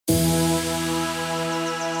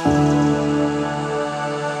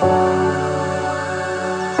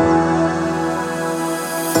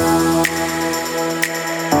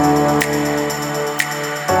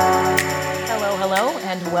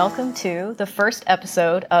welcome to the first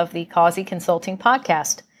episode of the Causey Consulting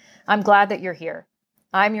Podcast. I'm glad that you're here.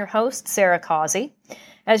 I'm your host, Sarah Causey.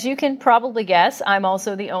 As you can probably guess, I'm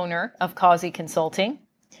also the owner of Causey Consulting.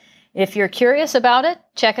 If you're curious about it,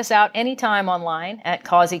 check us out anytime online at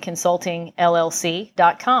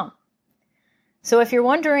causeyconsultingllc.com. So if you're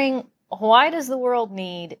wondering, why does the world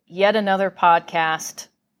need yet another podcast?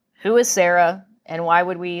 Who is Sarah, and why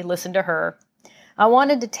would we listen to her? I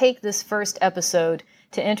wanted to take this first episode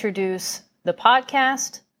to introduce the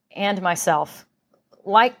podcast and myself.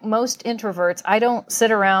 Like most introverts, I don't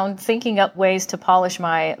sit around thinking up ways to polish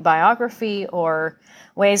my biography or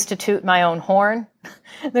ways to toot my own horn.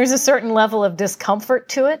 There's a certain level of discomfort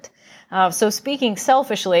to it. So speaking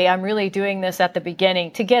selfishly, I'm really doing this at the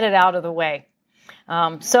beginning to get it out of the way.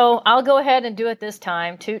 So I'll go ahead and do it this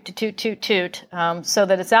time, toot, toot, toot, toot, so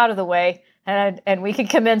that it's out of the way and we can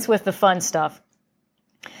commence with the fun stuff.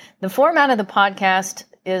 The format of the podcast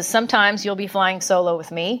is sometimes you'll be flying solo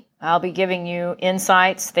with me. I'll be giving you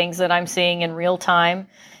insights, things that I'm seeing in real time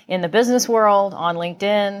in the business world, on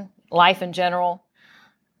LinkedIn, life in general.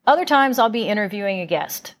 Other times I'll be interviewing a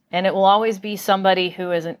guest, and it will always be somebody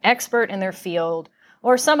who is an expert in their field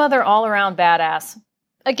or some other all-around badass.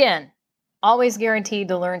 Again, always guaranteed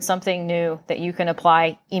to learn something new that you can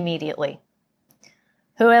apply immediately.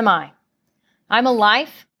 Who am I? I'm a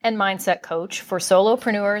life and mindset coach for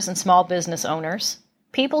solopreneurs and small business owners,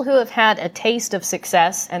 people who have had a taste of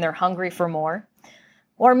success and they're hungry for more,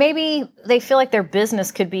 or maybe they feel like their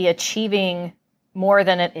business could be achieving more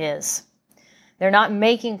than it is. They're not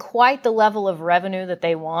making quite the level of revenue that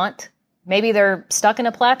they want. Maybe they're stuck in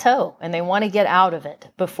a plateau and they want to get out of it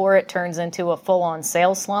before it turns into a full-on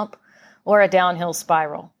sales slump or a downhill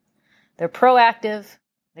spiral. They're proactive,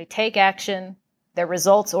 they take action, they're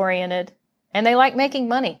results-oriented, and they like making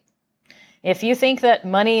money. If you think that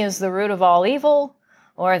money is the root of all evil,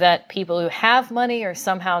 or that people who have money are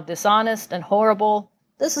somehow dishonest and horrible,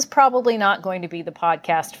 this is probably not going to be the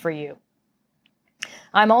podcast for you.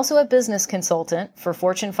 I'm also a business consultant for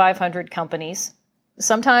Fortune 500 companies.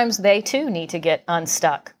 Sometimes they too need to get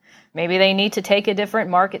unstuck. Maybe they need to take a different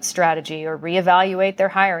market strategy or reevaluate their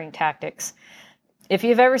hiring tactics. If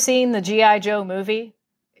you've ever seen the G.I. Joe movie,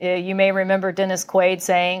 you may remember Dennis Quaid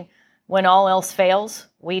saying, "When all else fails,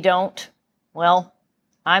 we don't." Well,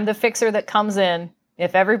 I'm the fixer that comes in.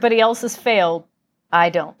 If everybody else has failed, I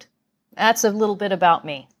don't. That's a little bit about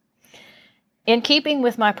me. In keeping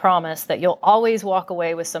with my promise that you'll always walk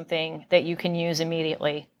away with something that you can use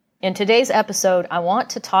immediately, in today's episode, I want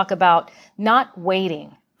to talk about not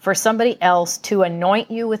waiting for somebody else to anoint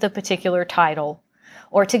you with a particular title,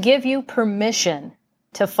 or to give you permission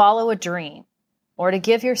to follow a dream, or to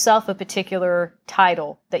give yourself a particular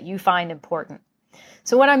title that you find important.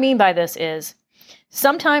 So what I mean by this is,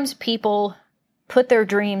 sometimes people put their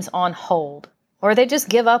dreams on hold, or they just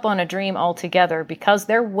give up on a dream altogether because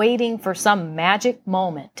they're waiting for some magic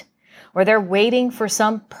moment, or they're waiting for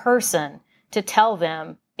some person to tell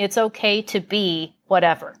them it's okay to be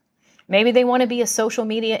whatever. Maybe they want to be a social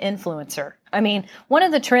media influencer. I mean, one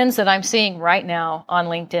of the trends that I'm seeing right now on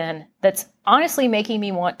LinkedIn that's honestly making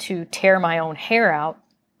me want to tear my own hair out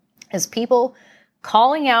is people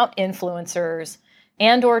calling out influencers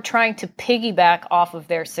and or trying to piggyback off of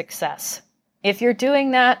their success. If you're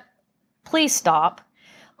doing that, please stop.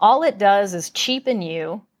 All it does is cheapen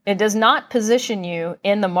you. It does not position you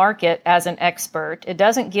in the market as an expert. It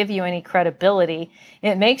doesn't give you any credibility.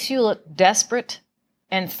 It makes you look desperate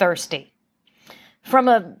and thirsty. From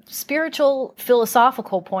a spiritual,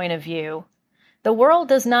 philosophical point of view, the world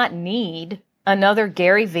does not need another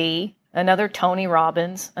Gary Vee, another Tony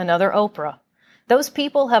Robbins, another Oprah. Those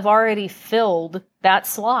people have already filled that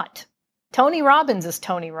slot. Tony Robbins is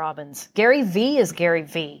Tony Robbins. Gary Vee is Gary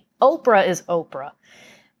Vee. Oprah is Oprah.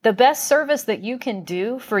 The best service that you can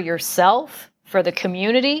do for yourself, for the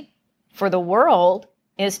community, for the world,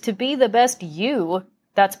 is to be the best you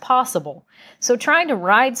that's possible. So trying to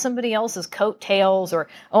ride somebody else's coattails or,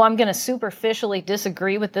 I'm going to superficially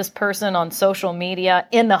disagree with this person on social media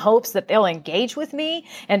in the hopes that they'll engage with me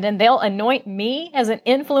and then they'll anoint me as an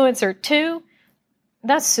influencer too,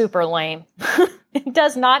 that's super lame. It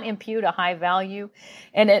does not impute a high value,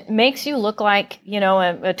 and it makes you look like,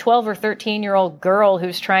 a 12 or 13-year-old girl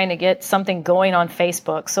who's trying to get something going on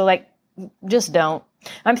Facebook. So, just don't.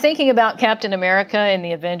 I'm thinking about Captain America in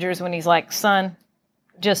the Avengers when he's like, son,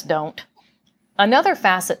 just don't. Another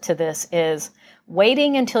facet to this is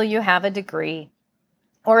waiting until you have a degree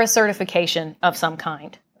or a certification of some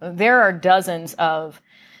kind. There are dozens of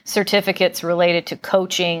certificates related to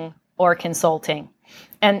coaching or consulting.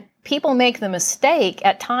 And people make the mistake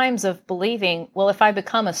at times of believing, well, if I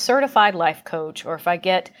become a certified life coach or if I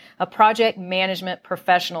get a project management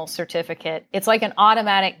professional certificate, it's like an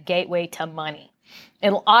automatic gateway to money.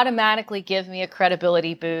 It'll automatically give me a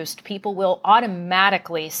credibility boost. People will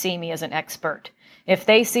automatically see me as an expert. If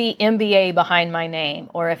they see MBA behind my name,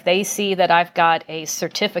 or if they see that I've got a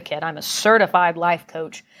certificate, I'm a certified life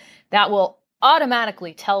coach, that will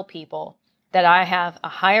automatically tell people that I have a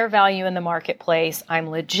higher value in the marketplace, I'm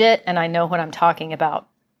legit, and I know what I'm talking about.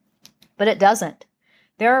 But it doesn't.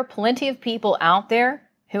 There are plenty of people out there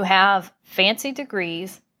who have fancy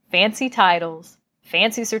degrees, fancy titles,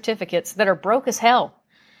 fancy certificates that are broke as hell.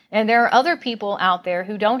 And there are other people out there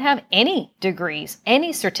who don't have any degrees,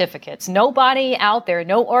 any certificates. Nobody out there,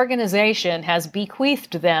 no organization has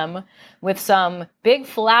bequeathed them with some big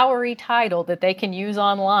flowery title that they can use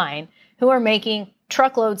online, who are making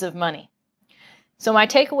truckloads of money. So my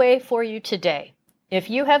takeaway for you today, if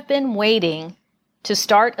you have been waiting to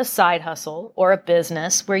start a side hustle or a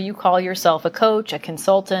business where you call yourself a coach, a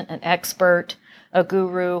consultant, an expert, a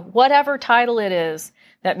guru, whatever title it is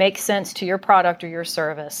that makes sense to your product or your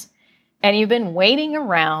service, and you've been waiting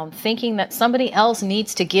around thinking that somebody else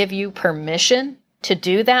needs to give you permission to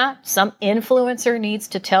do that, some influencer needs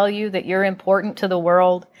to tell you that you're important to the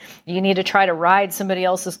world, you need to try to ride somebody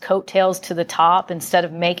else's coattails to the top instead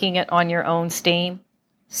of making it on your own steam,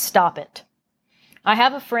 stop it. I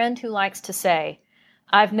have a friend who likes to say,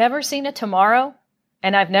 I've never seen a tomorrow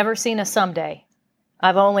and I've never seen a someday.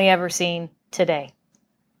 I've only ever seen today.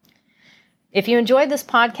 If you enjoyed this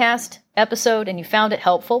podcast episode and you found it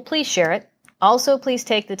helpful, please share it. Also, please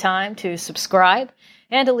take the time to subscribe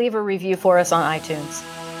and to leave a review for us on iTunes.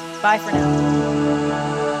 Bye for now.